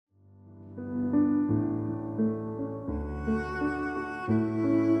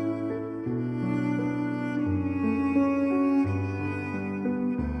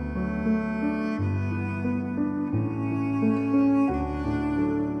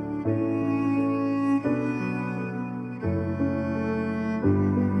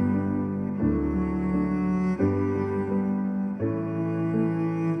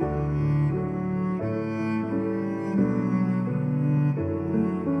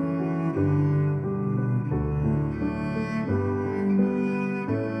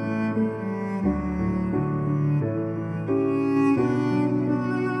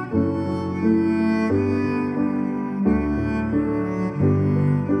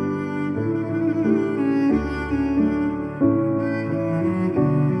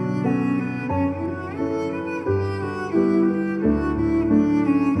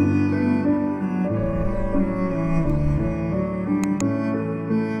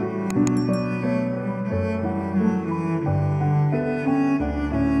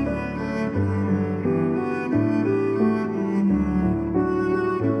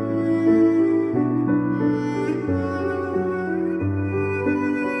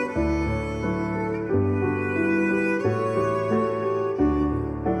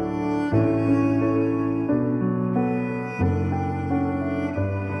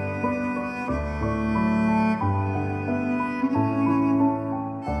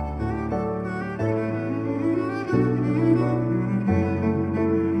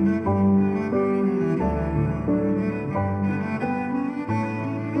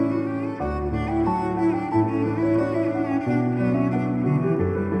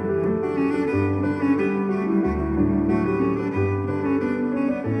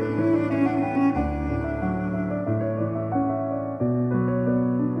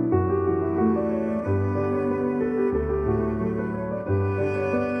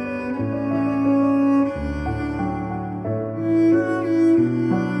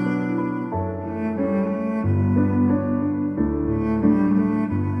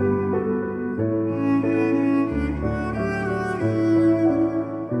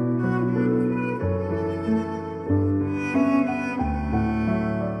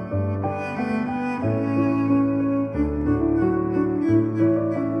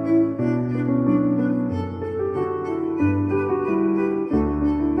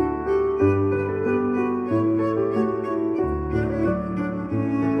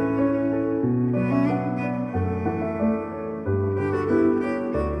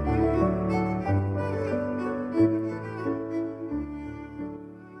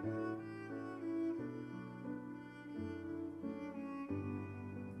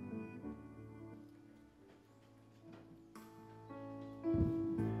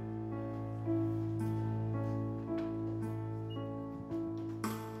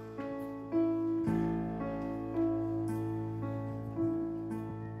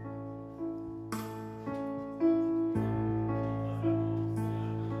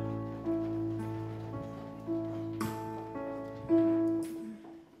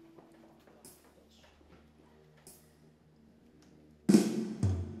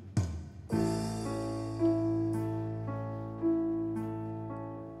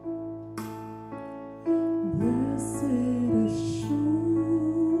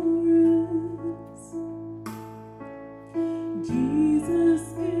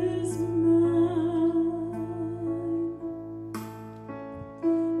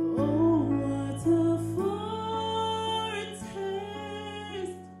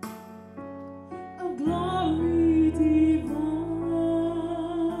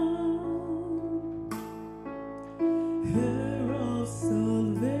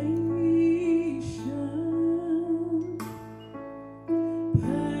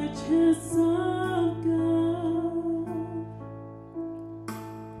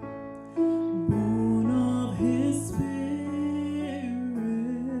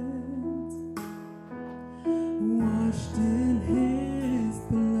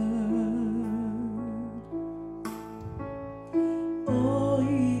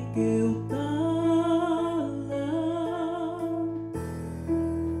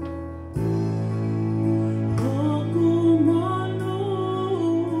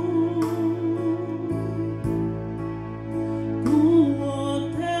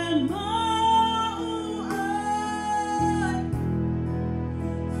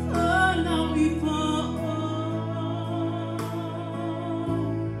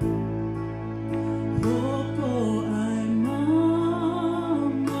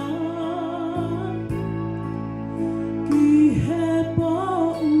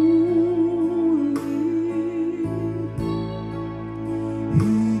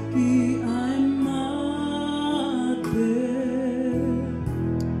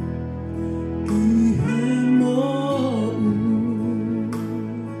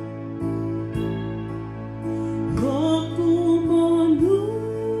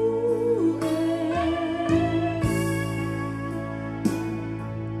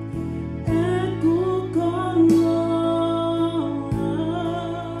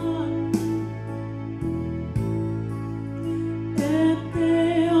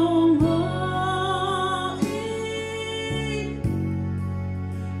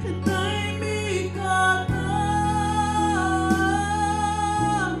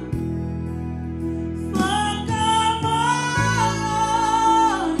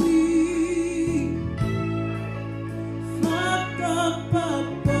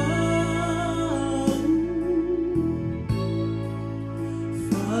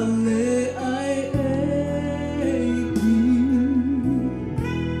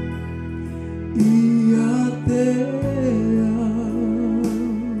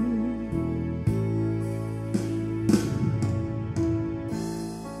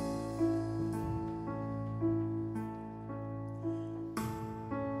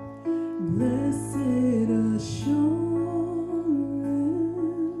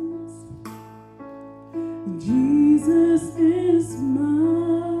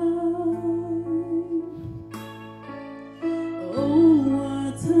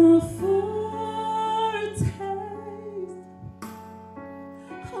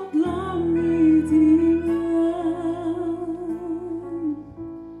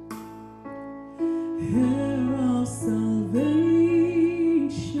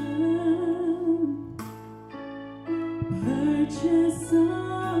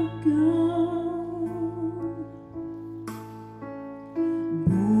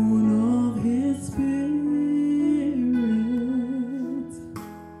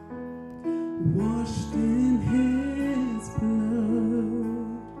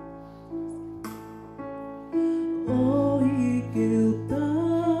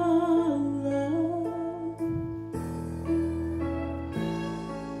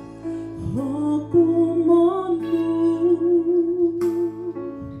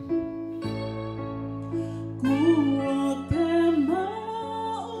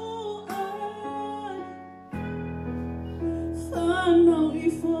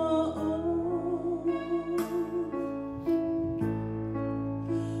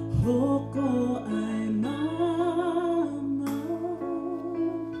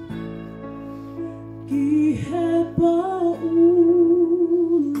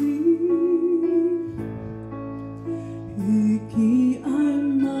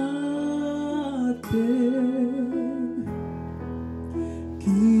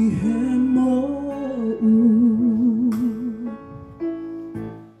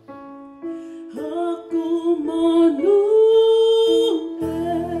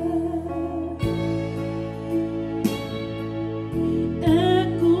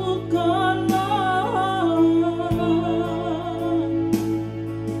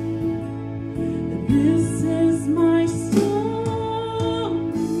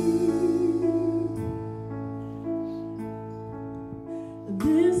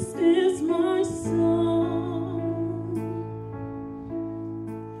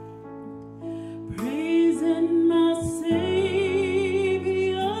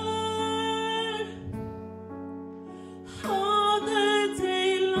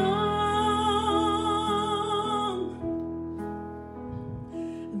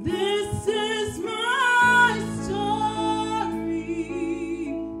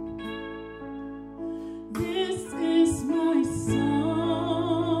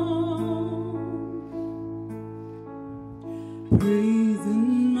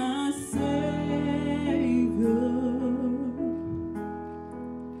praising my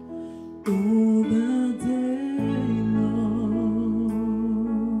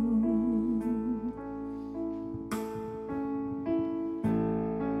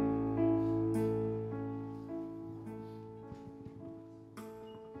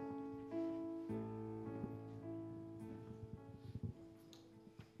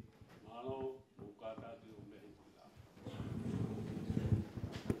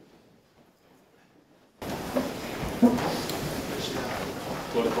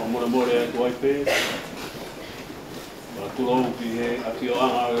Kore pa more e tuai pe. Tulou ki he aki o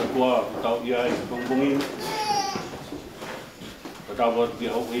anga e kua tau ia i kongongi. Tau ki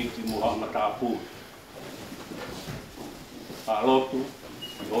hau e ki muha matapu. Falelotu,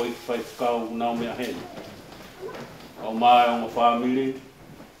 i hoi whaifkau nau mea heni. Au mai o ngā whamiri,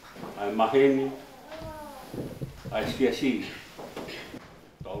 ai maheni, ai Siasi.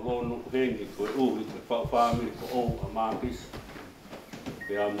 Tau lono heni koe uhi, koe whamiri, ko ou a māpis.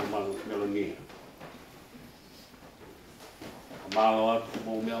 Pea mo manu Melania. Malo atu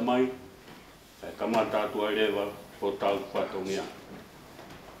mo mea mai, e kamata atu ai rewa po tau whato mea.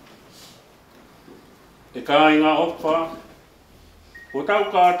 E kā i ngā ofa, ko tau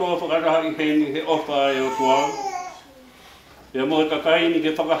kātoa whakaraha i heni he ofa e o tuau. Pea mo e kakaini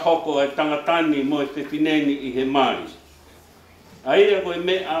ke whakahoko e tangatani mo e whiwhineni i he mari. Aia koe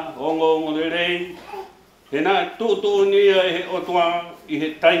mea ongo le rei, he nā e tūtū nia e he o tuau i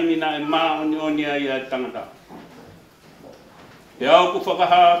he taimina e mā oni ai e tangata. Te au ku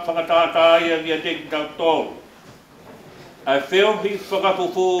whakatātā ia via teki tau tōru. Ai whiohi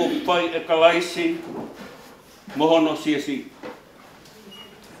whakapupu whai e kalaisi mohono Siasi.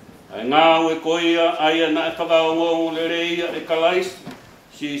 Ai ngāu e koia aia na e whakaongongo le reia e kalaisi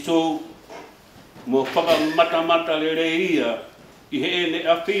si su mo whakamata le reia i he ene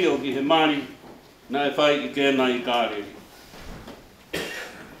a whio ki he mari na e whai i kēna i kāreri.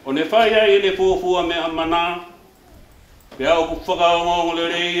 O ne whai ai e le fuafua me a mana. Pea o ku whakaongongo le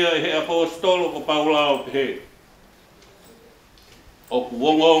reia e he apostolo ko Paulao pehe. O ku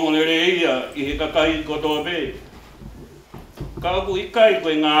wongongo le reia i he kakai kotoa pe. Ka oku ikai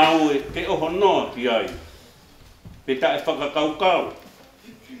koe ngā aue ke oho noa ki ai. Pe ta e whakakaukau.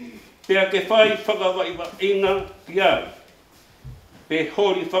 Pea ke whai whakawaiwa inga ki ai. Pe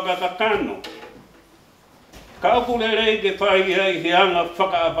hori whakakakano. Ka oku le rei ke whai ai he anga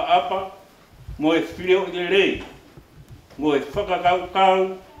whakaapa mo e whio i le rei. Mo e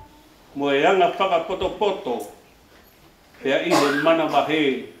whakakaukau, mo e anga whakapoto, pea i he mana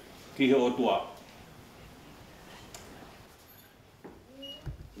wahe ki he otua.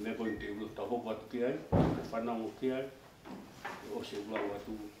 Me koe te uruta hopo atu ki ai, te whanau ki ai, e o se ulau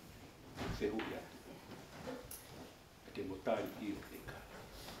atu whehui atu. Te motari i o te ka.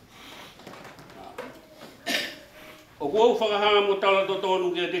 O kuau whakaha mo tala to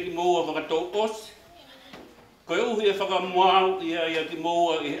tonu ki a teki moua whakatou ose, koe uhi e whakamuau ia ki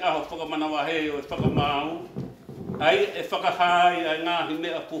moua i aho whakamanawa hei o e whakamau. Ai e whakahai ai ngāhi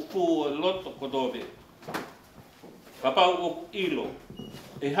mea pupu o loto kotobe. Kapau o ilo.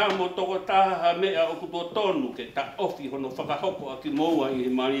 E ha mo toko taha mea o kuto tonu ke ta ofi hono whakahoko a ki moua i he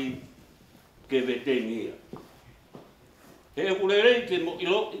mari ke vetengia. He e kurerei ke mo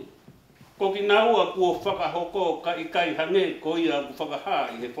ilo. Ko ki naua kua whakahoko ka ikai hange ko ia ku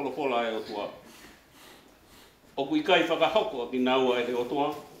whakahai he wholofola e o tua. O ku ikai whakahoko ki naua e he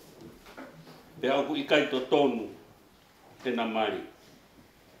otoa. Pea o ku ikai to tonu tēnā mari.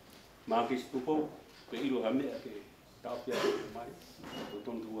 Mākis Tupou, pe ilo ha mea ke tāpia e mari. O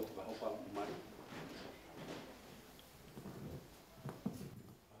tonu tua whakahoko a mari.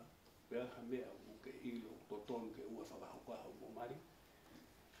 Pea ha mea o ke ilo to tonu ke ua whakahoko a mari.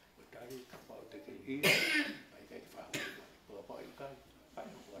 O tari ka pao te ke ilo, pai kai whakahoko. O pao ikai, pai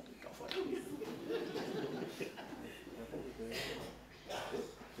hoko atu ka whakahoko.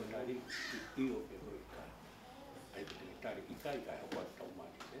 Tari io pe koe ikai. Ai te tari ikai kai hoko atu tau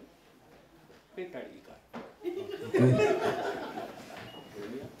mari. Pe tari ikai.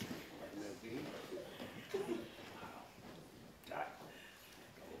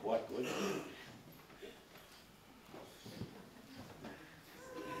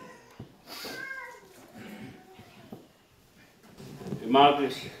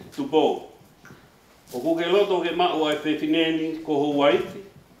 Mākis Tupou. O kuke loto ke ma'u ai whewhineni ko Hawaiifi.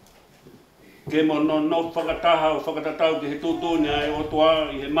 Ke mo no whakataha o whakatatau ki he tūtūnia e o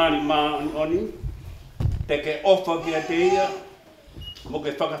toa i he mani mā oni. Te ke ofa ki a te ia, mo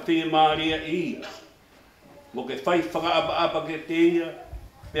ke whakawhimaria i ia. Mo ke whai whakaapa ki a te ia,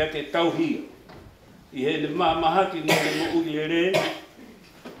 pea ke tauhia. I he ne mahaki mo ke mo ui e re,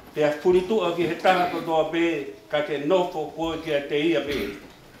 pea puritua ki he taha kotoa pe, ka ke nofo koe ki a te ia pe.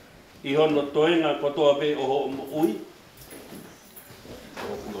 I hono toenga kotoa pe o ho mo ui.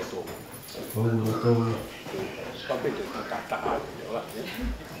 O kulo tōma. O kulo tōma. Papete kataha te ola.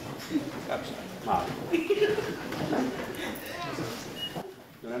 Kapsa. Maa.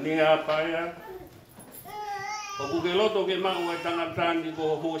 Melania Paea. O kuke loto ke mau e tangatani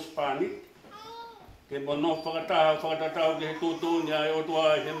ko ho Hispani. Ke mono whakataha whakatatau ke he tūtūnia e o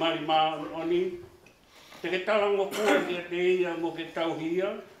tua he mari maa oni. Te ke talang o kua kia te ia mo ke tauhia,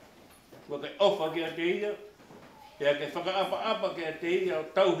 mo ke ofa kia te ia, pea ke whakaapa kia te ia o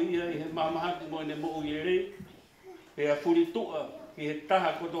tauhia i he mamahaki mo ne mo uierei, pea puritua ki he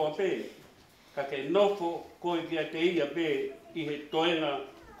taha kotoa pē, ka ke nofo koe kia te ia pē i he toenga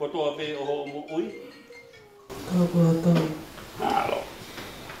kotoa pē o ho mo ui. Kua tau. Mahalo.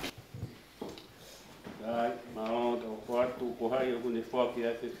 Ai, mahalo tau ko atu ko hai o kune whaki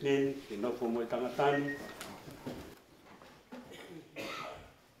a te Lynn, ke nofo mo i tangatani.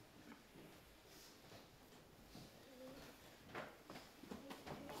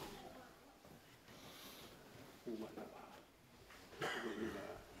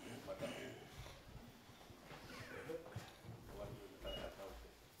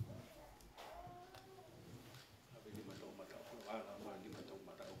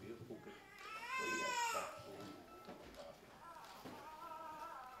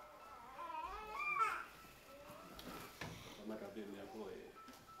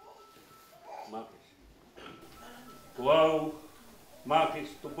 Ouau, Marcus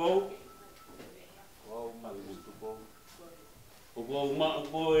Tupou. Ouau, Marcus Tupou. Ouau,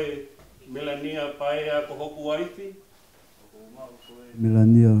 koe Melania Paea ko hoku waifi.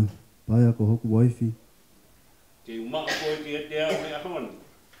 Melania Paea ko hoku waifi. Ke umau koe ki te au he ahoni.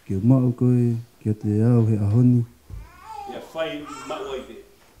 Ke umau koe ki te au he ahoni. Pea whai mau waifi.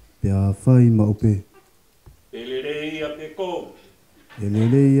 Pea whai maupe. Pelere ia pe ko.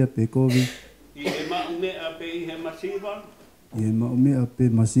 Elele ia pe kovi. I he mau mea pe i he masiva. I he maumea pe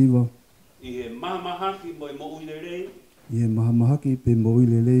masiva. I he mahamahaki mo i mo uilerei. I he mahamahaki pe mo'i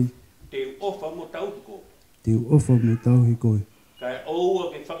lelei. Te ofa mo tautuko. Te ofa mo tauhi koe. Kai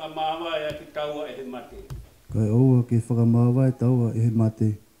oua ke whakamawa e ki taua e he mate. Kai oua ke whakamawai taua e he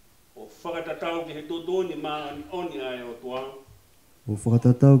mate. O whakatatau ki he totoni maa oni ai o tua. O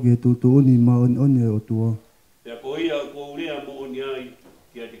whakatatau ki he tutuuni ma oni o tua. Pea ko ia ko urea mo oni ai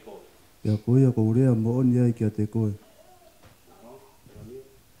ki a te koe. Pea ko ia ko urea mo oni ai ki a te koe.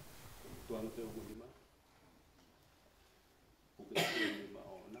 Tuanga te o lima. Puke te lima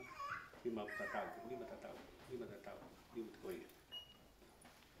o na. Lima tatau, lima tatau, lima tatau, lima te koe.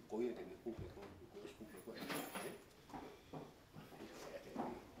 Koe te ni puke koe, puke koe.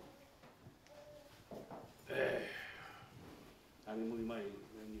 Ani mui mai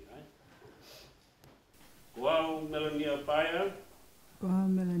ni ai. Ouau, Melania Paea. Kua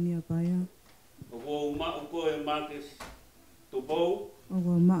Melania Paea. Ouau mau koe Marcus Tupou.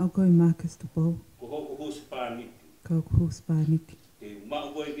 Kua mao koe Marcus Tupou. Ko hoku husi pāniti. Kua kuhus pāniti. Te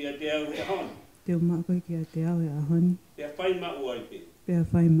mau koe ki a te au e hon. Te mao koe ki a te au e ahoni. Pea whai mau ai pe. Pea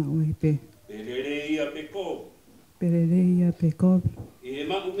whai mao e pe. Perere ia pe ko. Perere ia pe kovi. I he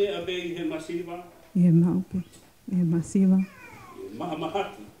mau mea pe i he masiva. I he mao pe. I he masiva. I he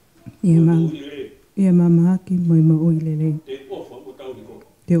mahamahaki. I he Mo mama. uire. I he mamahaki mo i mo uilele. Te ofa mo tauri ko.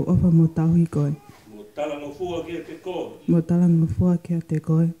 Te ofa mo tauhi koe. Mo talanga fua ki a te ko. Mo talanga fua ki a te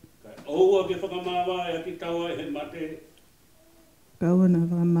koe. Kai oua ke whakamawa e ki taua e he mate. Kaua na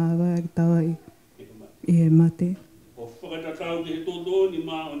whakamawa ki taua E he mate. i he mate. O whakatatau ki he tōtoni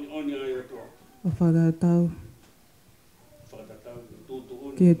maa oni ai o toa. O whakatau Whakatatau ki he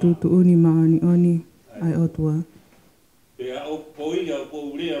tōtoni. ki he tutuuni maoni oni ai o tua. Pea o koia o ko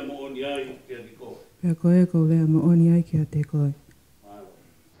urea mo oni ai ki a te ko. Pea koe ko lea mo oni ai ki a te koe. Malo.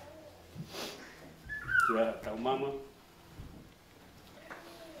 Tia tau mama.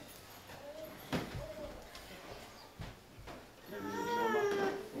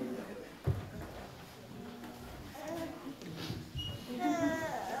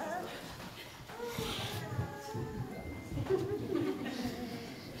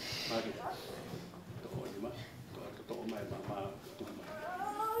 Mari. Toko ni ma. Toko mai mama. Toko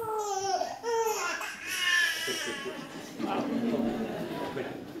mai.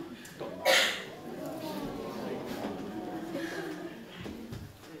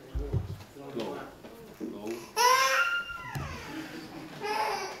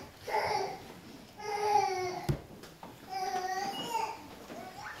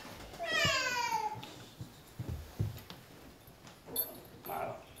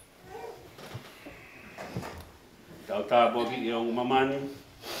 Tau tā boki i o mamani.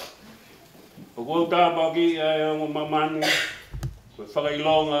 O kou tā boki i o mamani. Koe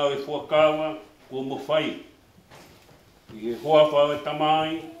whakailonga o e fuakawa, kua mo whai. I e hoawha o e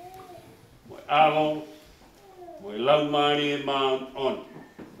tamai, mo e alo, mo e laumari e Mount On.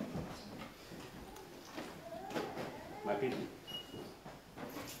 Mai piti.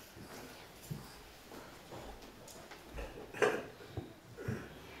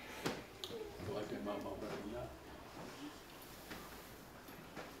 Toa te mama o rarina.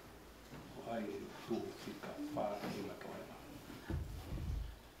 O ai tu fika wha i ma toa ma.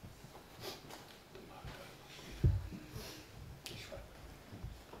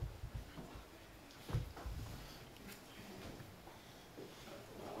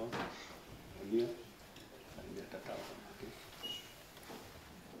 Melania, Melania tatau ma ke.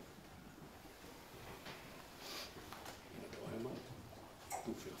 I ma toa ma,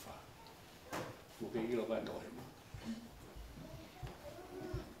 tu fika wha. Mo ke ilo ka toa ma.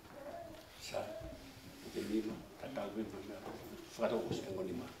 Sa, ke lima, tatau ke ma, whakatau o se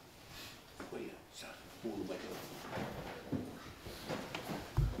angoni ma. Koia, sa, ulu mai toa.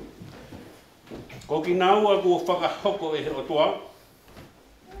 Ko ki nau a kua whakahoko e he o toa,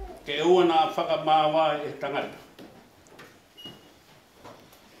 ke ua nā whakamāwā e tangata.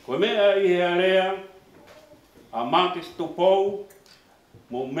 Ko mea i he area, a Marcus Tupou,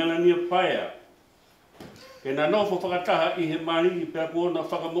 mo Melania Paea, ke nā nofo whakataha i he mari pia kua nā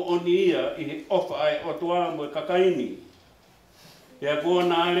whakamooni ia i he ofa ai o toa mo e kakaini. Pia kua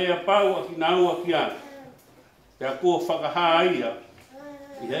nā area pau a ki nau a ki ana. Pia kua whakahaa ia,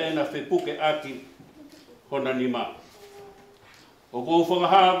 i he ena whepuke aki hona ni mā. O kou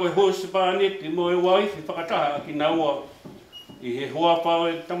whakahaa koe hosi pāneti mo e waifi whakataha ki naua i he hoa pao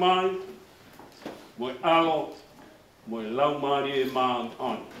e tamai, mo e alo, mo e laumari e mā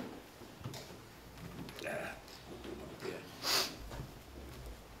on.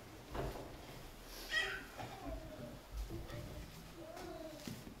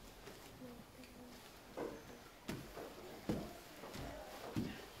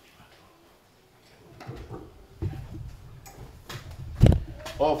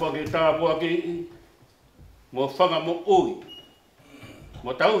 O whaketāpua ki mo whanga mo ui.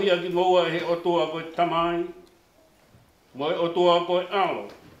 Mo tauhia ki moua he otoa koe tamai, mo e otoa koe alo,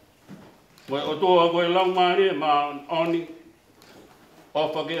 mo e otoa koe laumare mā oni, o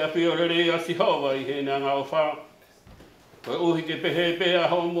whake awhi o rere a Sihova i he nanga o wha, koe uhi ke pehe pea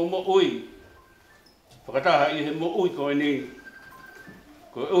ho mo ui, whakataha i he mo ui koe ni,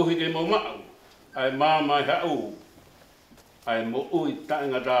 koe uhi ke mo mau, ai mā mai hau, ai mo ui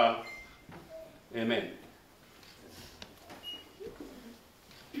taingata, amen.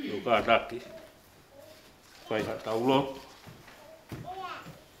 Luka taki, Fai'aho taulo.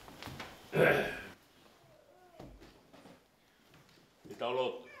 I taulo,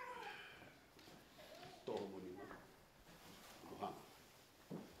 toho moni ma,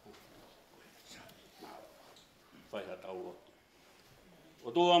 Fai'aho taulo.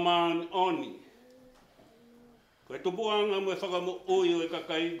 O tua maani oni, koe tupuanga mo e whakamo ui o e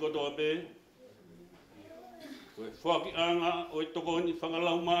kakai kotoa pē. Koe whakianga o e tokoni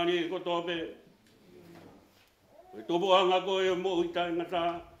whangalau maani e kotoa pē. Koe tupuanga koe o mo ui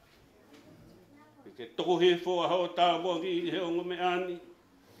taingata. Ke toko he fo a hao tāpua ki he ongo me ani.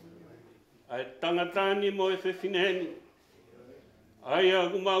 Ai tangatani mo e whewhineni. Ai a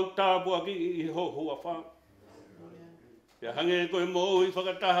kumau tāpua ki i ho hua wha. Pea hange koe mo ui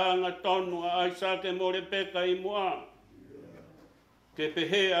whakataha ngā tonu a aisa ke mo re peka i mua. Ke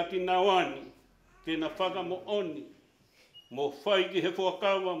pehe a ki nawani, ke na whaka mo oni. Mo whai ki he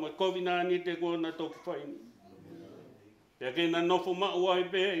whakawa, mo kovinani te kua na toki whaini. Pea ke na nofo mau ai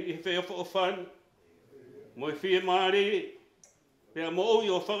pe i he whewha o whani. Mo e Fiema'u, pea mo ui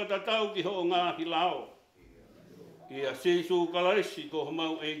o whakatatau ki ho ngā hilao. I a Sisu kalaisi ko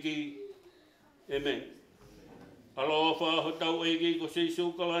mau e ki, amen. Alo ofa ho tau e ki ko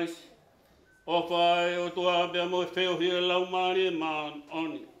Sisu kalaisi. Ofa e o tua pea mo e wheohi e laumari e mā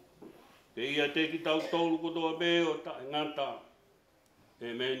oni. Ke ia te ki tau tolu ko toa pe o ta ngata.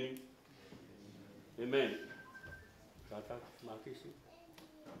 Amen. Amen. Tata, makisi.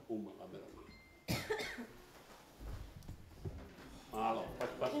 Uma a Melania. Alo, pas.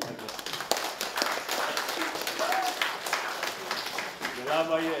 Me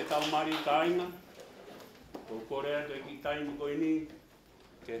lava ia e tau mari tainga. Ko korea te ki tainga koe ni.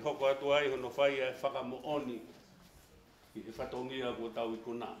 Ke hoko atu ai hono whai e whakamooni. I he whatongia ko tau i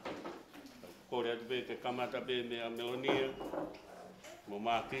kuna. Korea te pe ke kamata pe me a Melania. Mo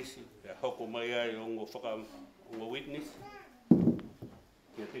mākisi. Ke hoko mai ai ongo witness.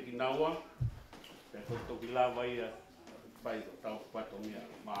 Ke te ki naua. Ke koto ki lava ia. Pai o tau whatongia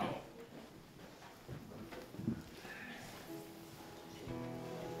māo.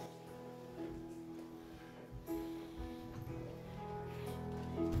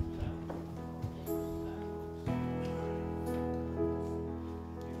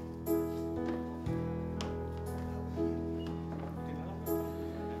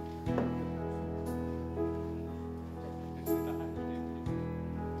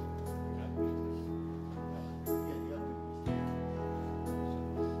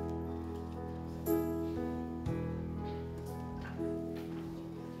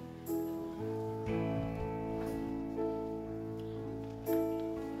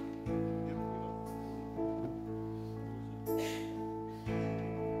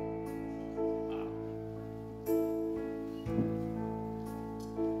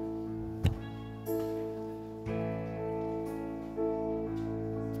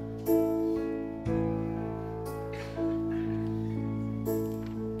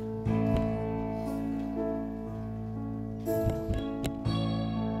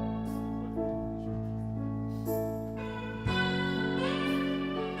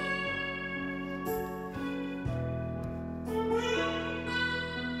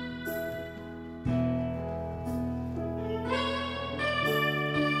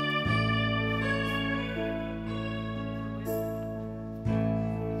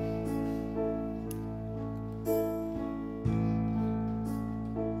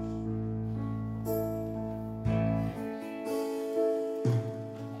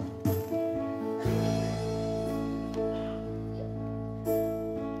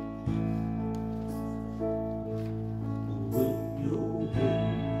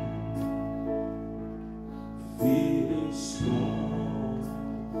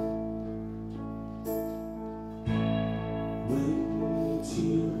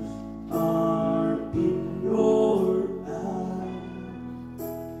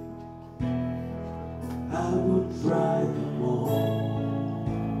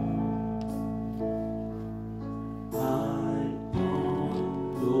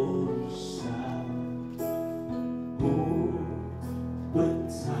 when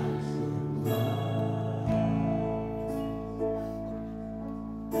times get rough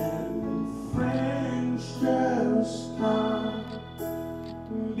and friends just can't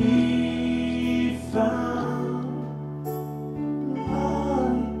be found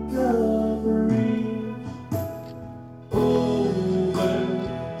like a breeze over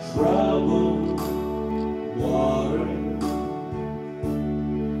troubled water.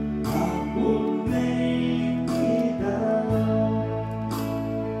 I will lay me down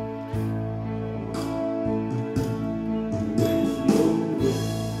when you're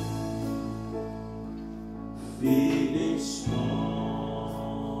feeling small,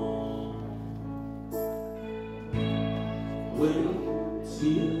 when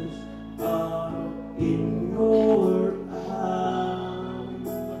tears are in your eyes,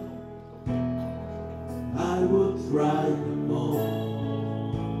 I will dry them all.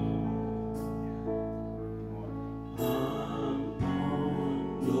 I'm on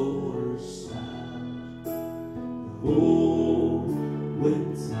your side. Oh, when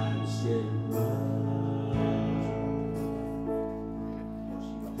times get rough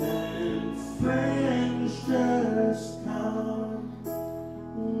and friends just can't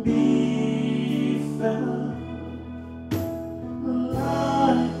be found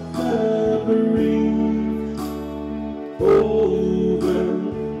like a breeze over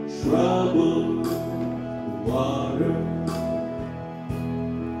troubled water.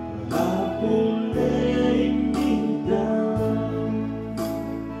 I will lay me down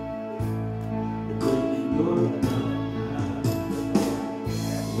when you're down,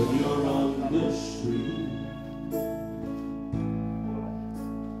 when you're on the street,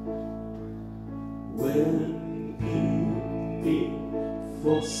 when you need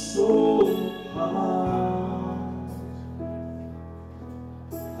for so hard,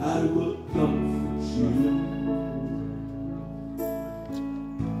 I will comfort you.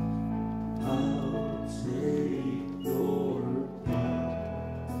 I'll take your part.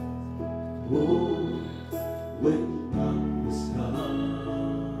 Oh, when darkness comes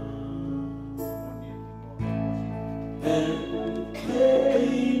and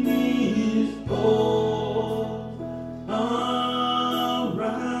pain is all around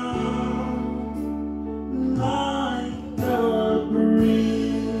like a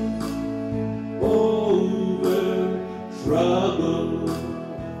breeze over troubled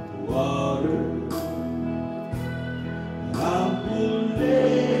water. I will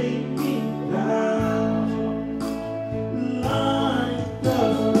lay me down like a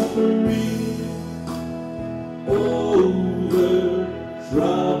breeze over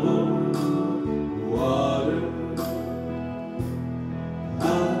troubled water. I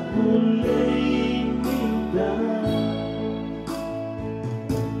will lay me down.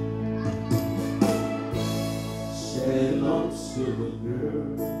 Sail on, silver girl,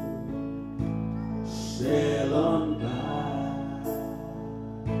 sail on by.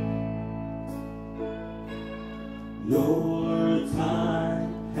 Your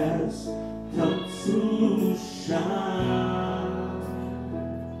time has come to shine.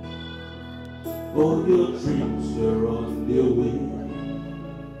 All your dreams are on their way.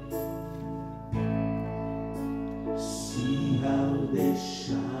 See how they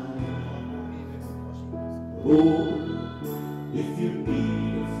shine. Oh, if you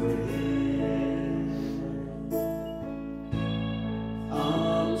need a friend,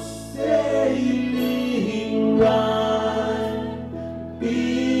 I'm sailing right behind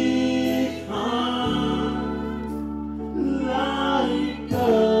like a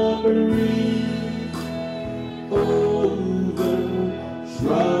breeze over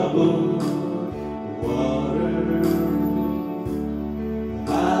troubled water.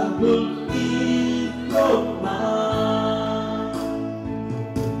 I will ease your mind.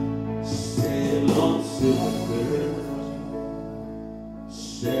 Sail on, silver girl,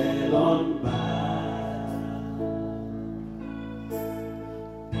 sail on by.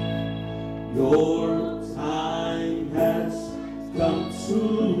 Your time has come to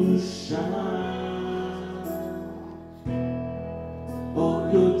shine. All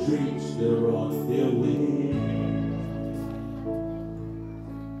your dreams, they're on their way.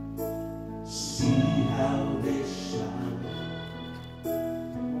 See how they shine.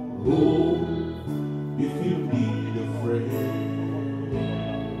 Oh, if you need a friend,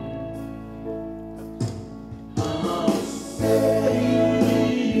 I'm sailing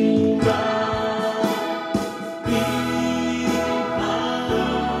right behind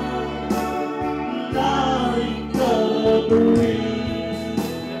like a breeze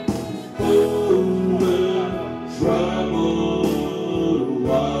over troubled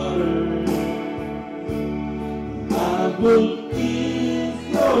water. I will give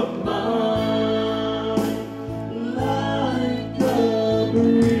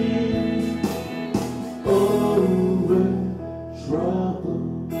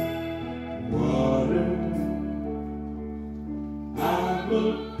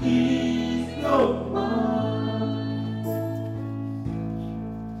but please don't mind.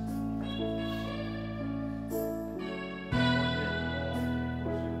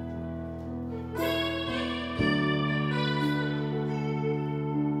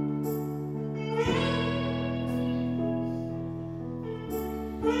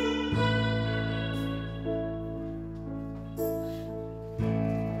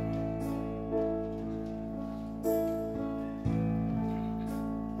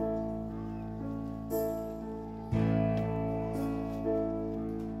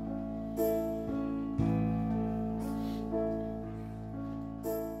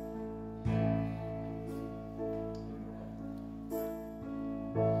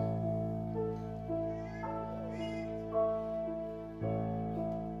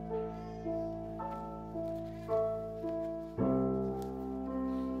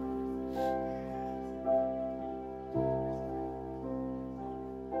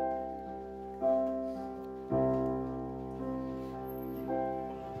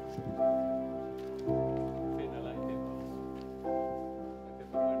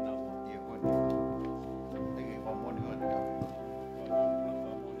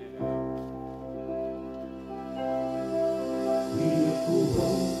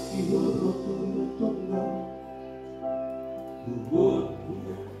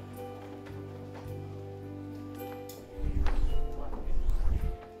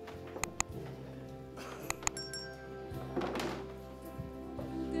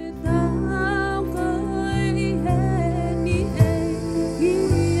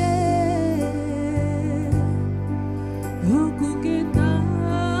 Who could